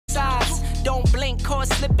ain't caught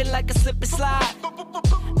slipping like a slip and slide.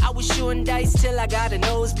 I was shooting dice till I got a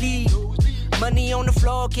nosebleed. Money on the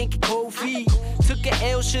floor, can't get cold feet. Took a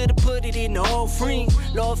L, should've put it in the offering.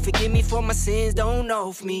 Lord, forgive me for my sins, don't know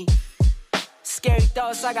of me. Scary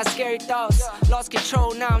thoughts, I got scary thoughts. Lost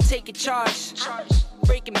control, now I'm taking charge.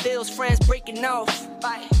 Breaking bills, friends breaking off.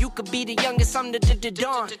 You could be the youngest, I'm the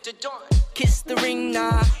dawn. Kiss the ring,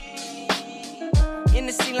 nah. In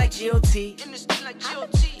the scene like G.O.T.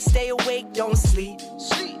 Stay awake, don't sleep.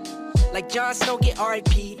 Like Jon Snow, get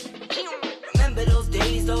R.I.P. Remember those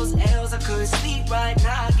days, those L's, I couldn't sleep right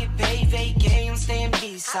now. I get paid, vacay, I'm staying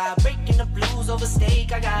B-side. Breaking the blues over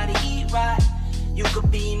steak, I gotta eat right. You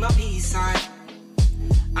could be my peace sign.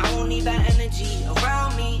 I don't need that energy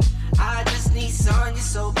around me. I just need sun, you're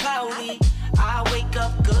so cloudy. I wake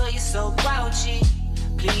up good, you're so grouchy.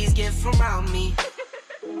 Please get from around me.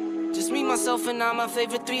 Just me, myself, and I, my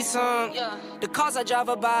favorite threesome. The cars I drive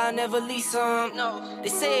by, I never lease them. They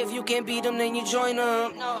say if you can't beat them, then you join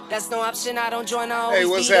them. That's no option, I don't join them. Hey,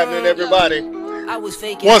 what's happening, everybody?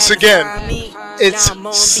 Once again, it's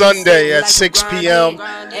Sunday at 6 p.m.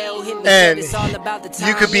 and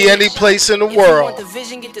you could be any place in the world,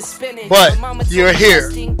 but you're here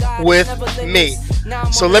with me.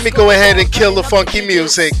 So let me go ahead and kill the funky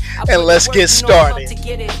music and let's get started.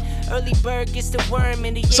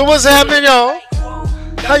 So what's happening, y'all?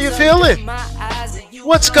 How you feeling?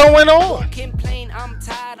 What's going on?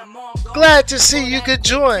 Glad to see you could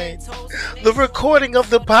join the recording of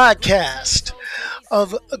the podcast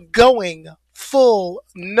of Going Full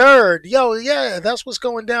Nerd. Yo, yeah, that's what's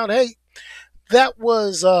going down. Hey, that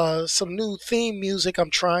was some new theme music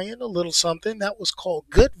I'm trying, a little something. That was called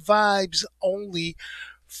Good Vibes Only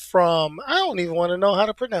from, I don't even want to know how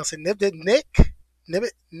to pronounce it, Nibbinik,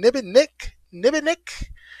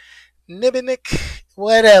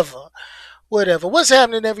 whatever. What's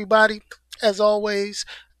happening, everybody? As always,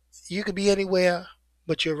 you could be anywhere,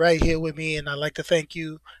 but you're right here with me, and I'd like to thank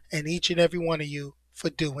you and each and every one of you for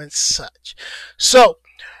doing such. So,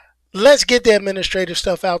 let's get the administrative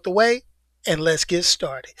stuff out the way, and let's get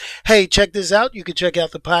started. Hey, check this out. You can check out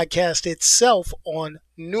the podcast itself on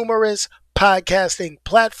numerous podcasting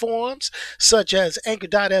platforms such as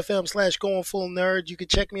anchor.fm/goingfullnerd. You can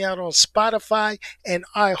check me out on Spotify and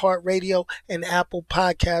iHeartRadio and Apple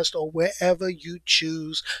Podcast, or wherever you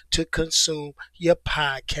choose to consume your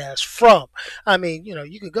podcast from. I mean,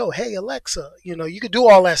 you could go, hey Alexa, you could do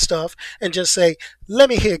all that stuff and just say, let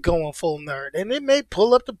me hear Going Full Nerd. And it may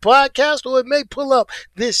pull up the podcast, or it may pull up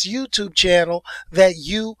this YouTube channel that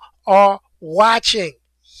you are watching.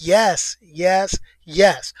 Yes.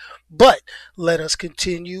 But let us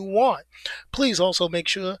continue on. Please also make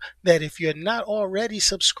sure that if you're not already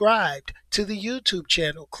subscribed to the YouTube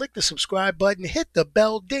channel, click the subscribe button, hit the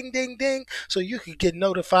bell, ding, ding, ding, so you can get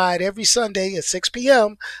notified every Sunday at 6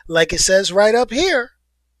 p.m., like it says right up here.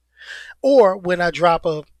 Or when I drop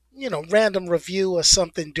a, random review or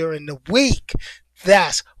something during the week.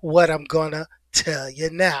 That's what I'm gonna tell you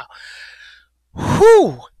now.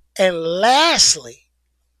 Whew. And lastly,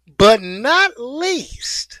 but not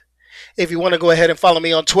least, if you want to go ahead and follow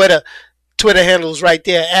me on Twitter handles right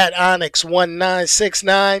there at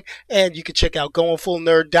Onyx1969, and you can check out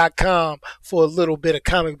goingfullnerd.com for a little bit of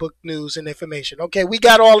comic book news and information. Okay, we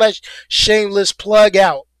got all that shameless plug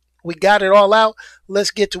out. We got it all out.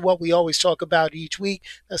 Let's get to what we always talk about each week.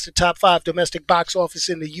 That's the top 5 domestic box office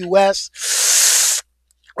in the U.S.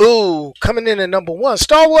 Ooh, coming in at number 1.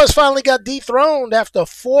 Star Wars finally got dethroned after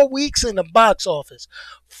 4 weeks in the box office.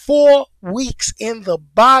 4 weeks in the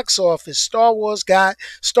box office. Star Wars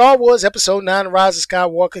Episode 9, Rise of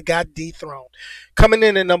Skywalker got dethroned. Coming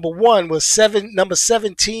in at number 1 was number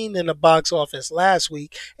 17 in the box office last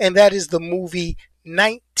week, and that is the movie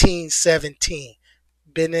 1917.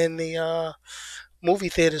 Been in the movie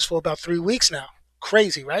theaters for about 3 weeks now.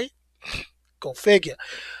 Crazy, right? Go figure.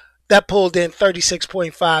 That pulled in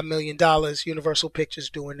 $36.5 million. Universal Pictures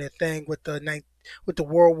doing their thing with the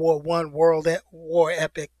World War I, World War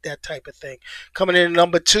epic, that type of thing. Coming in at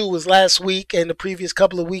number 2 was last week, and the previous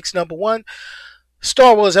couple of weeks, number 1.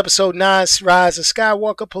 Star Wars Episode 9, Rise of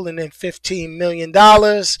Skywalker, pulling in $15 million.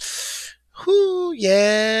 Whoo,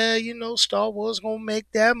 yeah, Star Wars gonna make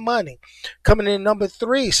that money. Coming in at number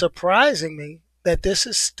 3, surprising me that this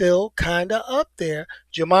is still kind of up there.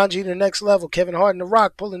 Jumanji: The Next Level, Kevin Hart and The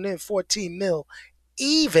Rock pulling in $14 million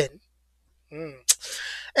even.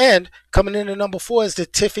 And coming in at number 4 is the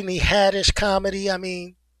Tiffany Haddish comedy. I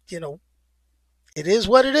mean, it is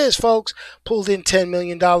what it is, folks. Pulled in $10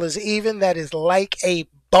 million even. That is Like a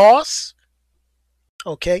Boss.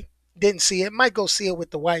 Okay. Didn't see it. Might go see it with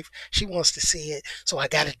the wife. She wants to see it. So I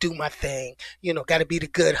got to do my thing. Got to be the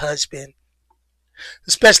good husband.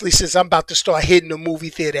 especially since I'm about to start hitting the movie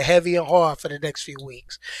theater heavy and hard for the next few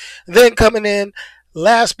weeks. Then coming in,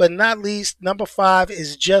 last but not least, number 5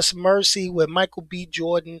 is Just Mercy with Michael B.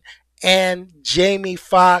 Jordan and Jamie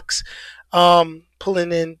Foxx,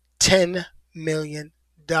 pulling in $10 million.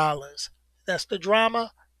 That's the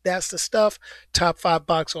drama. That's the stuff. Top 5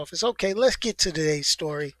 box office. Okay, let's get to today's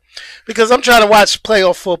story because I'm trying to watch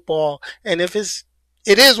playoff football, and if it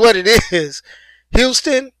is what it is,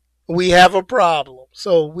 Houston, we have a problem.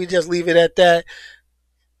 So we just leave it at that.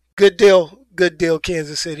 Good deal,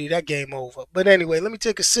 Kansas City. That game over. But anyway, let me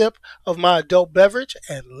take a sip of my adult beverage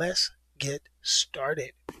and let's get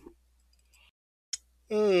started.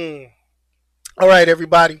 All right,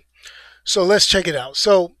 everybody. So let's check it out.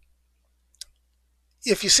 So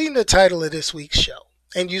if you've seen the title of this week's show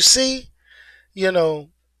and you see, you know,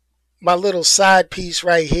 my little side piece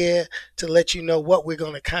right here to let you know what we're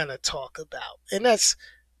going to kind of talk about. And that's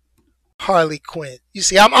Harley Quinn. You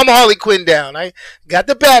see, I'm Harley Quinn down. I got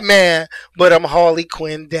the Batman, but I'm Harley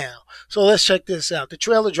Quinn down. So let's check this out. The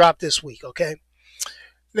trailer dropped this week, okay?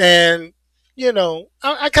 And you know,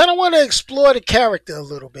 I kind of want to explore the character a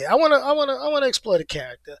little bit. I want to explore the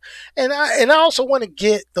character, and I also want to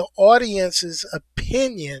get the audience's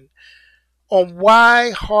opinion on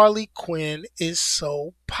why Harley Quinn is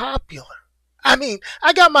so popular. I mean,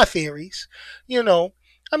 I got my theories, you know.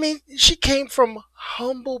 I mean, she came from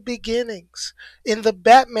humble beginnings in the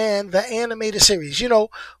Batman, the animated series, you know,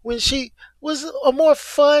 when she was a more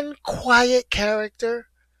fun, quiet character,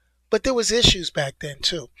 but there was issues back then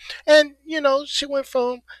too. And, you know, she went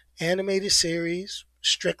from animated series,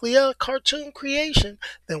 strictly a cartoon creation,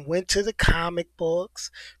 then went to the comic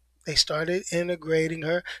books. They started integrating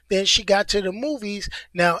her. Then she got to the movies.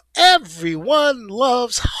 Now everyone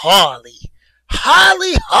loves Harley.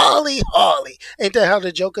 Harley, Harley, Harley. Ain't that how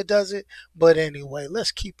the Joker does it? But anyway,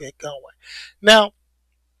 let's keep it going. Now,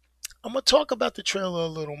 I'm going to talk about the trailer a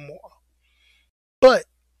little more. But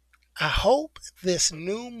I hope this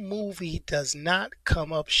new movie does not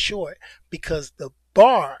come up short because the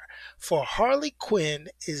bar for Harley Quinn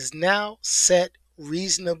is now set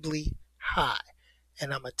reasonably high.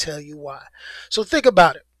 And I'm going to tell you why. So think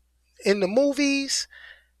about it. In the movies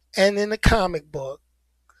and in the comic book,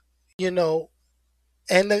 you know,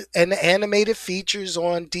 and the animated features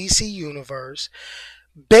on DC Universe,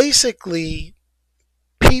 basically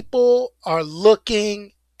people are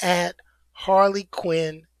looking at Harley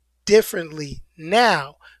Quinn differently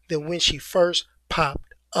now than when she first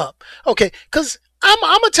popped up. Okay, because I'm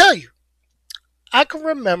going to tell you, I can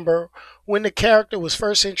remember when the character was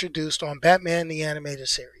first introduced on Batman the Animated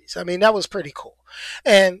Series. I mean, that was pretty cool.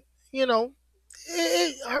 And, you know,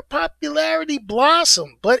 her popularity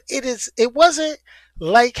blossomed, but it wasn't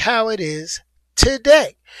like how it is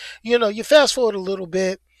today. You know, you fast forward a little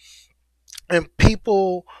bit and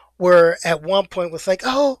people were at one point was like,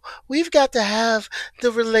 oh, we've got to have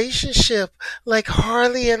the relationship like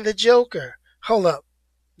Harley and the Joker. Hold up.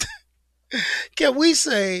 Can we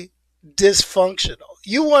say dysfunctional?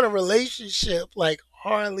 You want a relationship like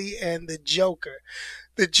Harley and the Joker.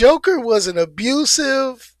 The Joker was an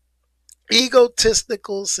abusive,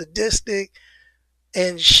 egotistical, sadistic,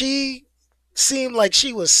 and she seemed like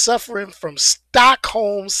she was suffering from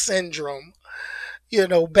Stockholm syndrome, you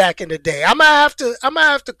know, back in the day. I'm gonna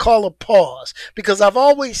have to call a pause because I've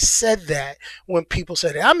always said that when people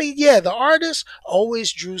say that. I mean, yeah, the artist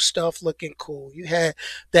always drew stuff looking cool. You had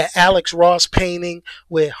that Alex Ross painting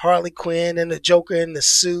with Harley Quinn and the Joker in the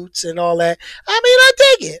suits and all that. I mean, I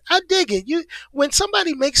dig it. I dig it. When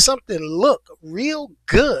somebody makes something look real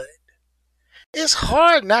good, it's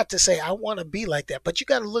hard not to say I want to be like that, but you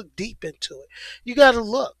got to look deep into it. You got to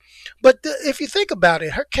look. But if you think about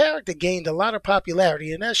it, her character gained a lot of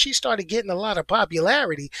popularity, and as she started getting a lot of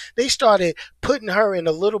popularity, they started putting her in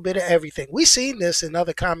a little bit of everything. We seen this in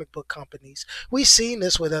other comic book companies. We seen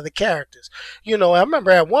this with other characters. You know, I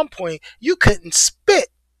remember at one point you couldn't spit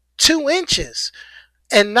 2 inches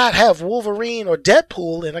and not have Wolverine or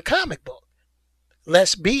Deadpool in a comic book.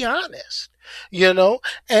 Let's be honest. You know,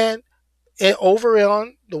 and over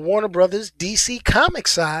on the Warner Brothers DC comic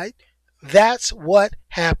side, that's what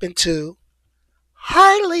happened to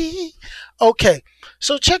Harley. Okay,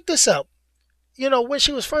 so check this out. You know, when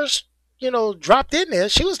she was first, you know, dropped in there,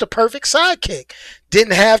 she was the perfect sidekick.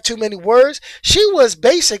 Didn't have too many words. She was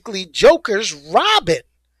basically Joker's Robin.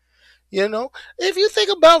 You know, if you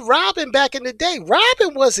think about Robin back in the day,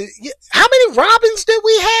 Robin wasn't. How many Robins did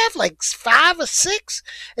we have? Like 5 or 6?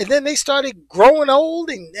 And then they started growing old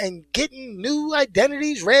and getting new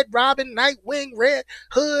identities. Red Robin, Nightwing, Red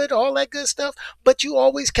Hood, all that good stuff. But you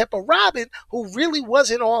always kept a Robin who really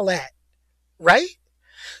wasn't all that. Right?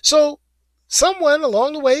 So someone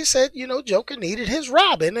along the way said, Joker needed his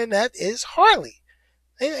Robin, and that is Harley,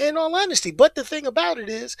 in all honesty. But the thing about it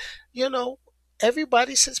is, you know,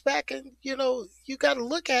 everybody sits back and, you got to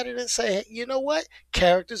look at it and say, hey, you know what?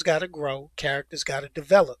 Characters got to grow. Characters got to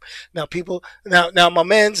develop. Now, now my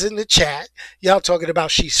man's in the chat. Y'all talking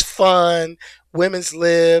about she's fun. Women's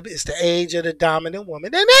lib is the age of the dominant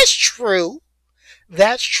woman. And that's true.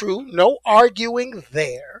 That's true. No arguing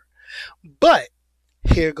there. But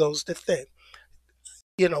here goes the thing.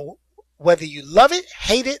 Whether you love it,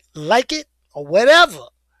 hate it, like it, or whatever,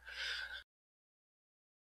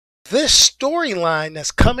 this storyline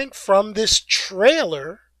that's coming from this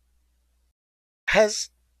trailer has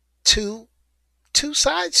two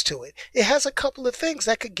sides to it. It has a couple of things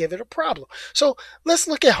that could give it a problem. So let's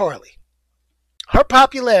look at Harley. Her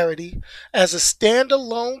popularity as a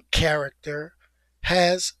standalone character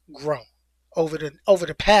has grown over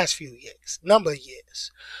the past few years, number of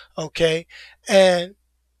years. Okay? And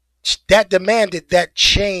that demanded that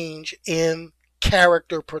change in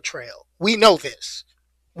character portrayal. We know this.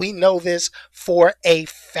 We know this for a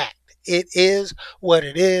fact. It is what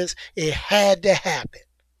it is. It had to happen,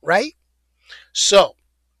 right? So,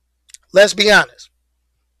 let's be honest.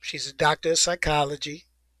 She's a doctor of psychology.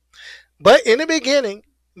 But in the beginning,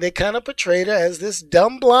 they kind of portrayed her as this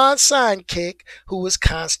dumb blonde sidekick who was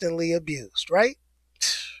constantly abused, right?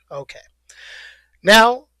 Okay.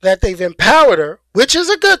 Now that they've empowered her, which is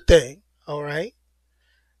a good thing, all right,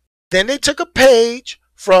 then they took a page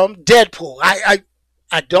from Deadpool.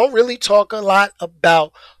 I don't really talk a lot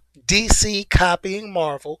about DC copying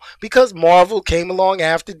Marvel because Marvel came along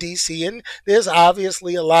after DC, and there's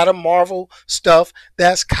obviously a lot of Marvel stuff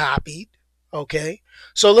that's copied, okay?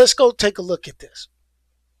 So let's go take a look at this.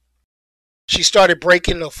 She started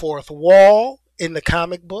breaking the fourth wall in the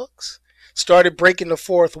comic books, started breaking the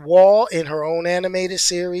fourth wall in her own animated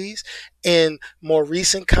series, in more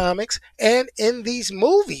recent comics, and in these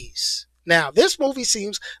movies. Now, this movie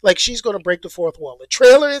seems like she's going to break the fourth wall. The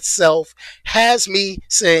trailer itself has me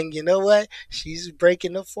saying, you know what? She's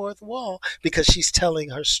breaking the fourth wall because she's telling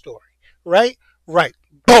her story. Right? Right.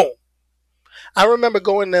 Boom. I remember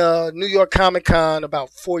going to New York Comic Con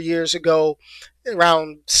about 4 years ago,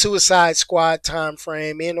 around Suicide Squad time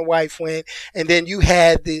frame. Me and the wife went, and then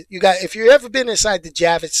if you've ever been inside the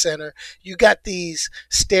Javits Center, you got these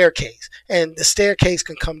staircase, and the staircase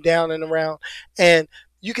can come down and around, and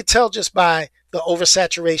you could tell just by the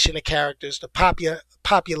oversaturation of characters, the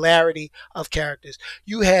popularity of characters.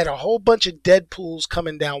 You had a whole bunch of Deadpools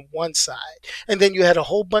coming down one side, and then you had a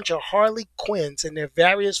whole bunch of Harley Quinns in their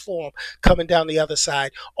various form coming down the other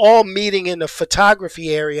side, all meeting in the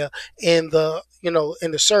photography area in the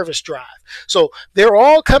service drive. So they're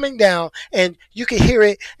all coming down, and you could hear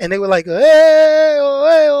it, and they were like, hey, oh,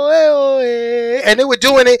 hey, oh, hey, oh, hey. And they were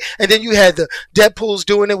doing it, and then you had the Deadpools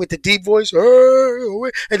doing it with the deep voice, hey, oh,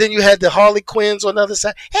 hey. And then you had the Harley Quinns on the other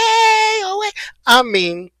side, hey, oh, hey. I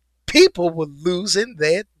mean, people were losing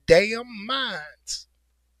their damn minds.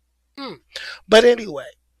 But anyway,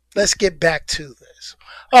 let's get back to this.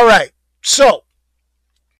 All right, so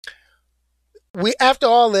after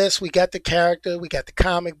all this, we got the character, we got the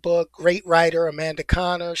comic book, great writer Amanda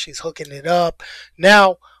Conner, she's hooking it up.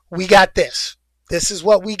 Now we got this. This is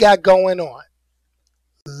what we got going on.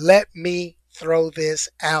 Let me throw this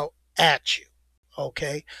out at you.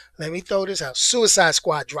 Okay, let me throw this out. Suicide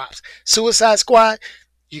Squad drops. Suicide Squad,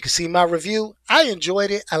 you can see my review. I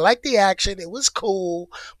enjoyed it. I liked the action. It was cool,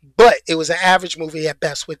 but it was an average movie at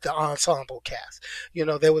best with the ensemble cast.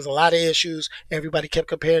 There was a lot of issues. Everybody kept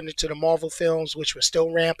comparing it to the Marvel films, which were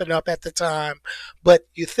still ramping up at the time. But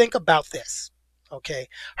you think about this, okay?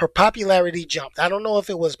 Her popularity jumped. I don't know if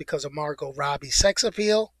it was because of Margot Robbie's sex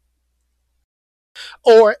appeal,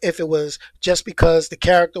 or if it was just because the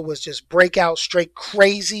character was just breakout straight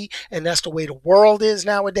crazy, and that's the way the world is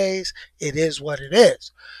nowadays. It is what it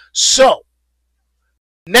is. So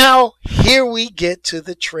now here we get to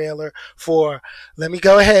the trailer for, let me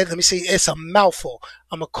go ahead, let me see, it's a mouthful.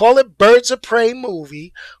 I'm going to call it Birds of Prey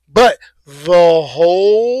movie, but the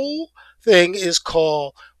whole thing is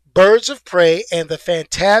called Birds of Prey and the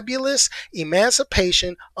Fantabulous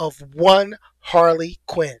Emancipation of One Harley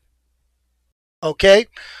Quinn. Okay,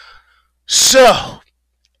 so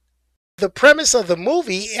the premise of the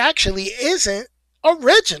movie actually isn't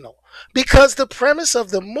original, because the premise of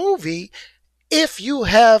the movie, if you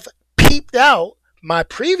have peeped out my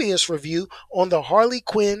previous review on the Harley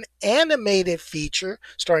Quinn animated feature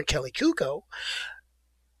starring Kelly Kuko,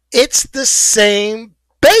 it's the same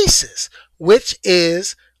basis, which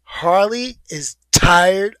is Harley is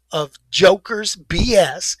tired of Joker's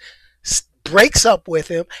BS, breaks up with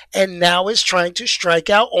him, and now is trying to strike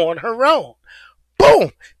out on her own.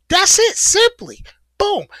 Boom. That's it. Simply.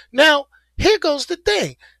 Boom. Now, here goes the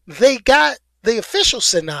thing. They got the official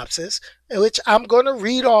synopsis, which I'm going to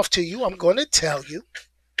read off to you. I'm going to tell you.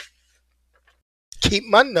 Keep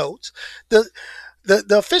my notes. The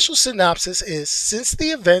official synopsis is, since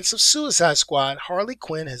the events of Suicide Squad, Harley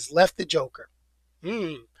Quinn has left the Joker.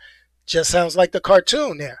 Just sounds like the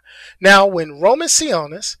cartoon there. Now, when Roman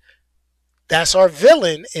Sionis, that's our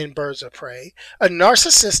villain in Birds of Prey, a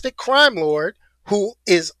narcissistic crime lord who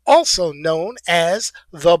is also known as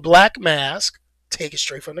the Black Mask, take it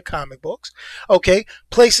straight from the comic books, okay,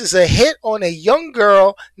 places a hit on a young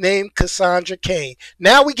girl named Cassandra Cain.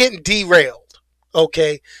 Now we're getting derailed,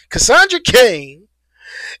 okay? Cassandra Cain,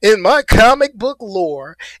 in my comic book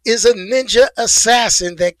lore, is a ninja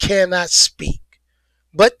assassin that cannot speak.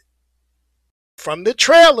 But from the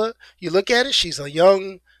trailer, you look at it, she's a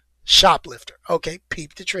young shoplifter. Okay,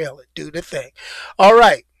 peep the trailer, do the thing. All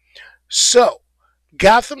right, so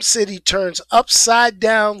Gotham City turns upside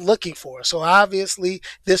down looking for her. So obviously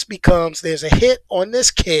this becomes, there's a hit on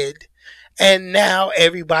this kid, and now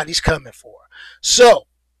everybody's coming for her. So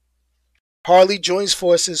Harley joins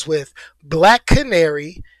forces with Black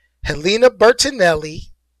Canary, Helena Bertinelli,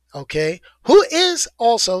 okay, who is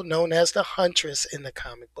also known as the Huntress in the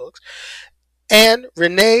comic books, and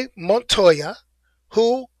Renee Montoya,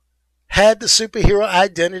 who had the superhero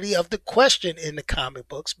identity of the Question in the comic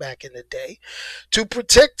books back in the day, to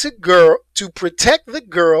protect the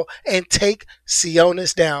girl and take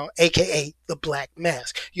Sionis down, aka the Black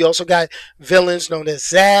Mask. You also got villains known as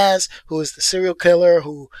Zsasz, who is the serial killer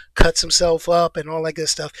who cuts himself up and all that good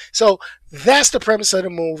stuff. So that's the premise of the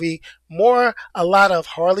movie. A lot of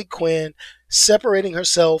Harley Quinn separating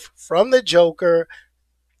herself from the Joker,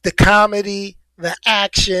 the comedy, the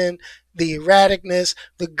action, the erraticness,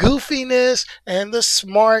 the goofiness, and the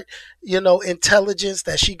smart, intelligence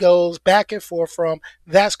that she goes back and forth from.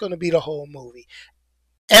 That's going to be the whole movie.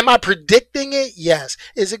 Am I predicting it? Yes.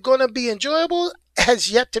 Is it going to be enjoyable?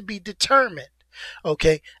 Has yet to be determined.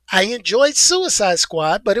 Okay. I enjoyed Suicide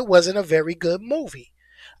Squad, but it wasn't a very good movie.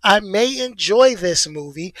 I may enjoy this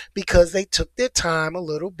movie because they took their time a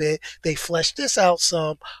little bit. They fleshed this out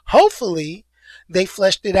some. Hopefully, they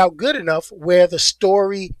fleshed it out good enough where the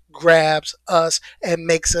story grabs us and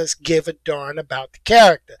makes us give a darn about the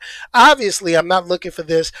character. Obviously, I'm not looking for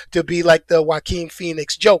this to be like the Joaquin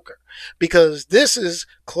Phoenix Joker, because this is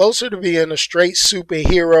closer to being a straight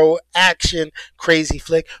superhero action crazy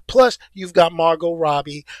flick. Plus, you've got Margot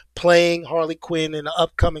Robbie playing Harley Quinn in the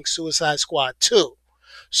upcoming Suicide Squad 2.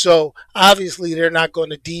 So obviously they're not going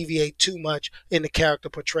to deviate too much in the character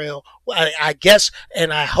portrayal. I guess,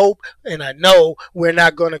 and I hope, and I know we're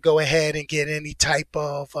not going to go ahead and get any type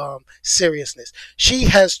of seriousness. She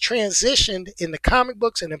has transitioned in the comic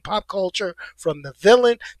books and in pop culture from the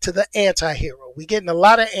villain to the anti-hero. We're getting a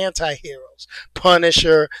lot of anti-heroes.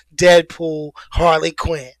 Punisher, Deadpool, Harley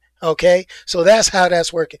Quinn. Okay, so that's how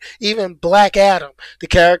that's working. Even Black Adam, the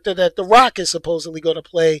character that The Rock is supposedly going to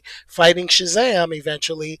play fighting Shazam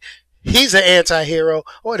eventually, he's an anti-hero,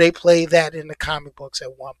 or they play that in the comic books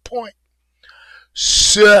at one point.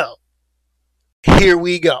 So, here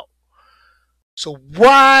we go. So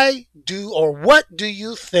what do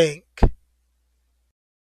you think?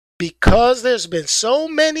 Because there's been so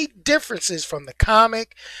many differences from the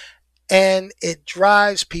comic, and it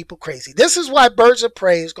drives people crazy. This is why Birds of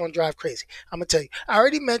Prey is going to drive crazy. I'm going to tell you. I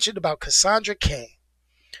already mentioned about Cassandra Cain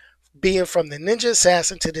being from the ninja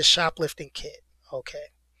assassin to this shoplifting kid. Okay.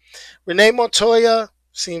 Renee Montoya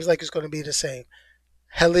seems like it's going to be the same.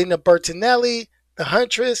 Helena Bertinelli, the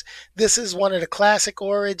Huntress. This is one of the classic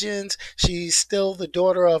origins. She's still the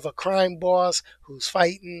daughter of a crime boss who's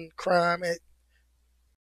fighting crime.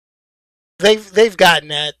 They've gotten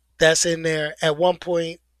that. That's in there. At one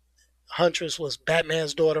point, Huntress was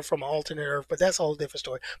Batman's daughter from an alternate Earth, but that's a whole different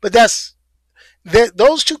story. But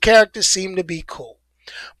those two characters seem to be cool.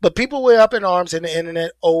 But people were up in arms in the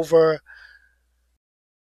internet over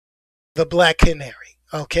the Black Canary.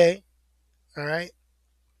 Okay? All right?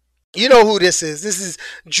 You know who this is. This is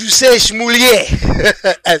Jussie Smollett.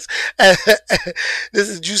 This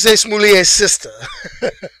is Jussie Smollett's sister.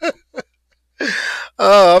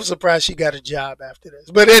 Oh, I'm surprised she got a job after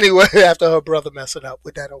this. But anyway, after her brother messing up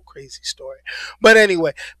with that old crazy story. But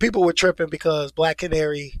anyway, people were tripping because Black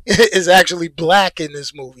Canary is actually black in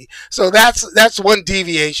this movie. So that's one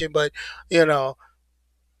deviation. But,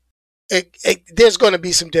 there's going to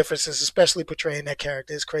be some differences, especially portraying that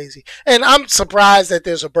character. It's crazy. And I'm surprised that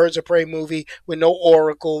there's a Birds of Prey movie with no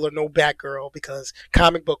Oracle or no Batgirl, because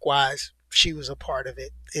comic book wise, she was a part of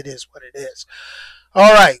it. It is what it is.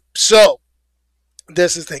 All right. So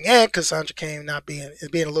This is the thing, and Cassandra Cain not being a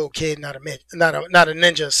little kid, not a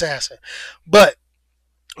ninja assassin. But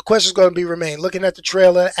the question's going to be remain. Looking at the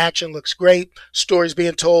trailer, action looks great. Stories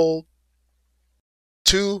being told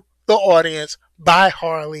to the audience by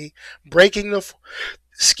Harley, breaking the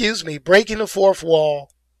fourth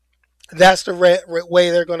wall. That's the way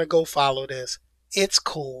they're going to go follow this. It's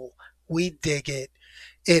cool. We dig it.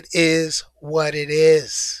 It is what it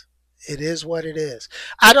is. It is what it is.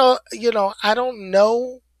 I don't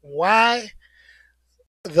know why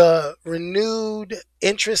the renewed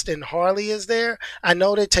interest in Harley is there. I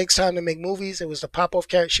know that it takes time to make movies. It was the pop off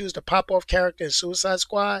character. She was the pop off character in Suicide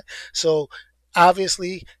Squad. So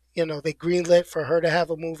obviously, they greenlit for her to have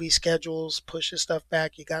a movie. Schedules, push your stuff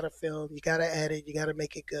back. You gotta film. You gotta edit. You gotta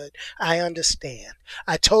make it good. I understand.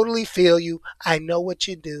 I totally feel you. I know what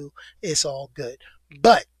you do. It's all good.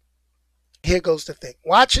 But here goes the thing.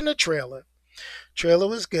 Watching the trailer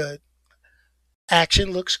was good.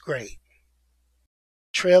 Action looks great.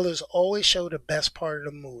 Trailers always show the best part of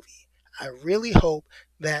the movie. I really hope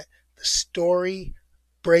that the story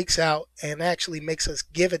breaks out and actually makes us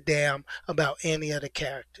give a damn about any of the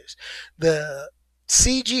characters. The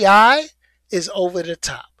CGI is over the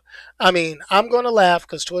top. I mean, I'm going to laugh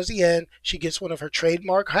because towards the end, she gets one of her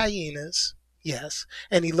trademark hyenas. Yes.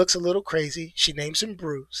 And he looks a little crazy. She names him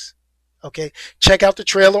Bruce. Okay. Check out the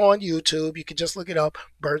trailer on YouTube. You can just look it up.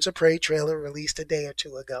 Birds of Prey trailer released a day or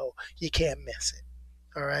two ago. You can't miss it.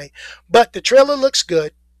 All right. But the trailer looks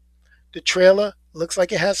good. The trailer looks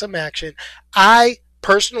like it has some action. I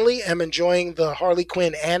personally am enjoying the Harley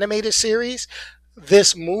Quinn animated series.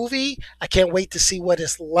 This movie, I can't wait to see what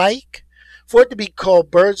it's like. For it to be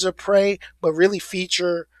called Birds of Prey, but really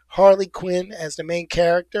feature Harley Quinn as the main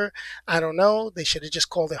character, I don't know. They should have just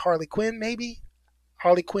called it Harley Quinn, maybe.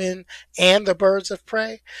 Harley Quinn and the Birds of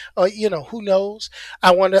Prey. Who knows?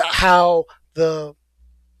 I wonder how the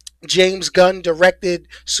James Gunn directed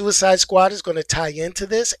Suicide Squad is going to tie into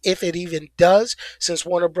this, if it even does, since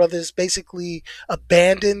Warner Brothers basically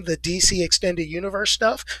abandoned the DC Extended Universe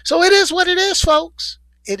stuff. So it is what it is, folks.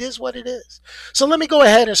 It is what it is. So let me go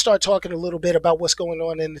ahead and start talking a little bit about what's going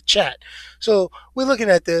on in the chat. So we're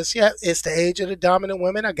looking at this. Yeah, it's the age of the dominant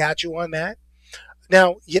women. I got you on that.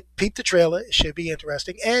 Now, you peep the trailer. It should be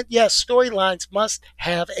interesting. And yes, storylines must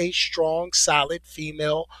have a strong, solid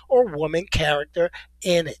female or woman character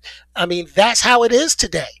in it. I mean, that's how it is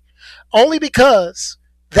today. Only because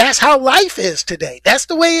that's how life is today. That's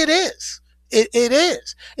the way it is. It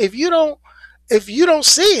is. If you don't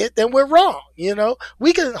see it, then we're wrong.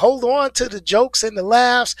 We can hold on to the jokes and the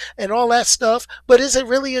laughs and all that stuff, but is it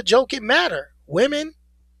really a joke? It matter. Women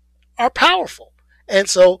are powerful. And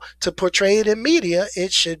so to portray it in media,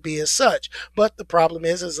 it should be as such. But the problem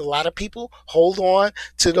is a lot of people hold on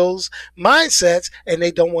to those mindsets and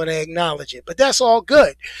they don't want to acknowledge it. But that's all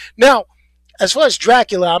good. Now, as far as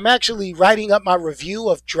Dracula, I'm actually writing up my review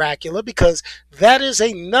of Dracula because that is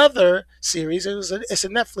another series. It's a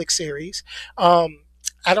Netflix series.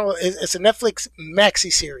 It's a Netflix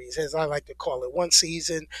maxi series, as I like to call it. 1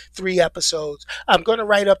 season, 3 episodes. I'm going to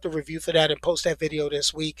write up the review for that and post that video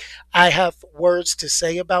this week. I have words to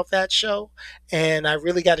say about that show, and I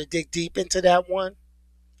really got to dig deep into that one.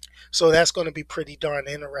 So that's going to be pretty darn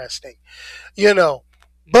interesting.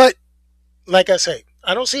 But like I say,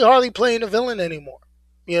 I don't see Harley playing a villain anymore.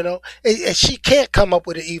 And she can't come up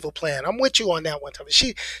with an evil plan. I'm with you on that one, Tommy.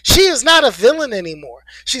 She is not a villain anymore.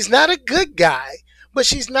 She's not a good guy, but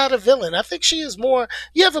she's not a villain. I think she is more.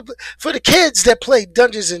 For the kids that played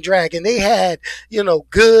Dungeons and Dragons, they had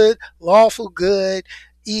good, lawful good,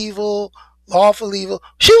 evil, lawful evil.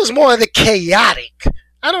 She was more of the chaotic.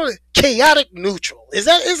 Chaotic neutral. Is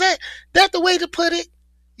that the way to put it?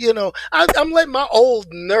 I'm letting my old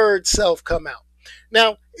nerd self come out.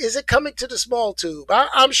 Now, is it coming to the small tube?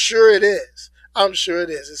 I'm sure it is. I'm sure it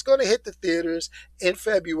is. It's going to hit the theaters in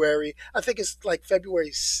February. I think it's like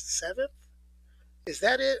February 7th. Is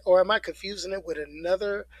that it? Or am I confusing it with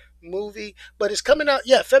another movie? But it's coming out.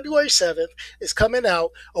 Yeah, February 7th. It's coming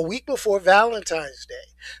out a week before Valentine's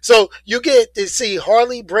Day. So you get to see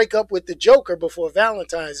Harley break up with the Joker before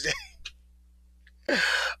Valentine's Day.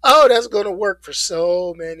 Oh, that's going to work for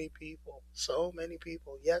so many people. So many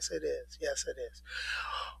people. Yes, it is. Yes, it is.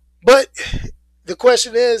 But the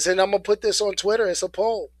question is, and I'm going to put this on Twitter, it's a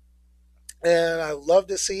poll. And I love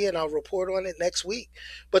to see it, and I'll report on it next week.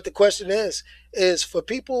 But the question is for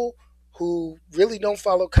people who really don't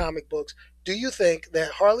follow comic books, do you think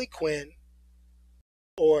that Harley Quinn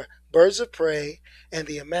or Birds of Prey and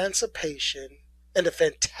the emancipation and the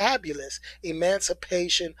fantabulous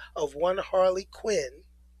emancipation of one Harley Quinn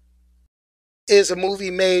is a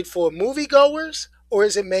movie made for moviegoers, or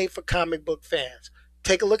is it made for comic book fans?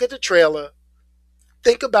 take a look at the trailer,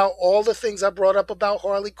 think about all the things I brought up about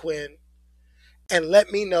Harley Quinn, and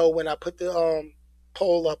let me know when I put the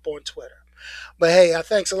poll up on Twitter. But hey,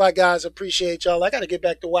 thanks a lot, guys. Appreciate y'all. I got to get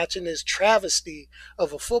back to watching this travesty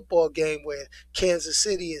of a football game where Kansas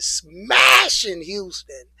City is smashing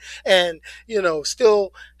Houston, and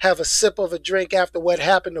still have a sip of a drink after what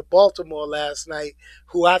happened to Baltimore last night,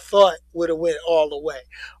 who I thought would have went all the way.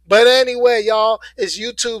 But anyway, y'all, it's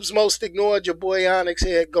YouTube's Most Ignored. Your boy Onyx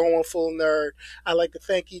here, going full nerd. I'd like to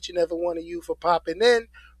thank each and every one of you for popping in.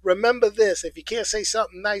 Remember this: if you can't say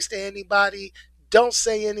something nice to anybody, don't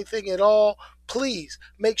say anything at all. Please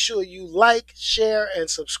make sure you like, share, and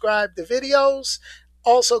subscribe to videos.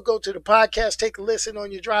 Also, go to the podcast, take a listen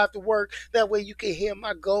on your drive to work. That way you can hear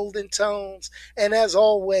my golden tones. And as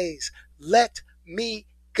always, let me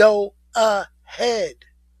go ahead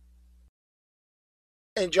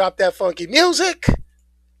and drop that funky music.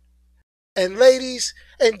 And ladies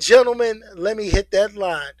and gentlemen, let me hit that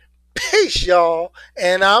line. Peace, y'all,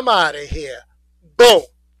 and I'm out of here. Boom.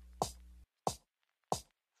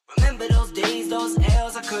 Remember those days, those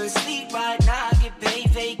L's, I couldn't sleep right now. I get paid,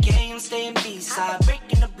 vacay, I'm staying B-side.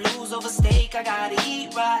 Breaking the blues over steak, I gotta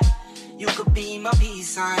eat right. You could be my peace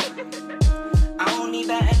sign. I don't need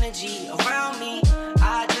bad energy around me.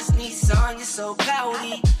 I just need sun, you're so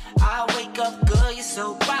cloudy. I wake up good, you're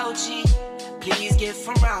so grouchy. Please get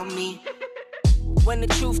from around me. When the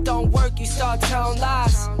truth don't work, you start telling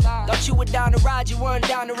lies. Thought you were down to ride, you weren't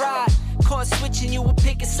down to ride. Caught switching, you were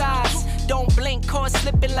picking sides. Don't blink, caught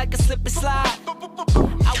slipping like a slip and slide.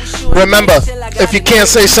 Remember, if you can't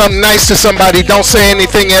say something nice to somebody, don't say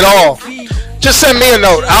anything at all. Just send me a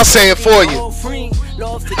note, I'll say it for you.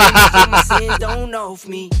 Lord, forgive me for my sins, don't know of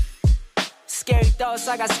me. Scary thoughts,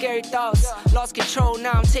 I got scary thoughts. Lost control,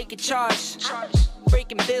 now I'm taking charge.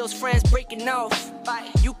 Breaking bills, friends breaking off.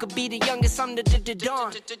 You could be the youngest, I'm the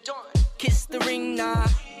dawn. Kiss the ring now.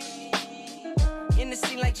 In the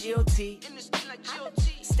scene like GOT.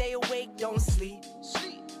 Stay awake, don't sleep.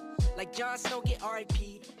 Like Jon Snow, get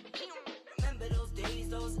R.I.P. Remember those days,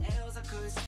 those L's I couldn't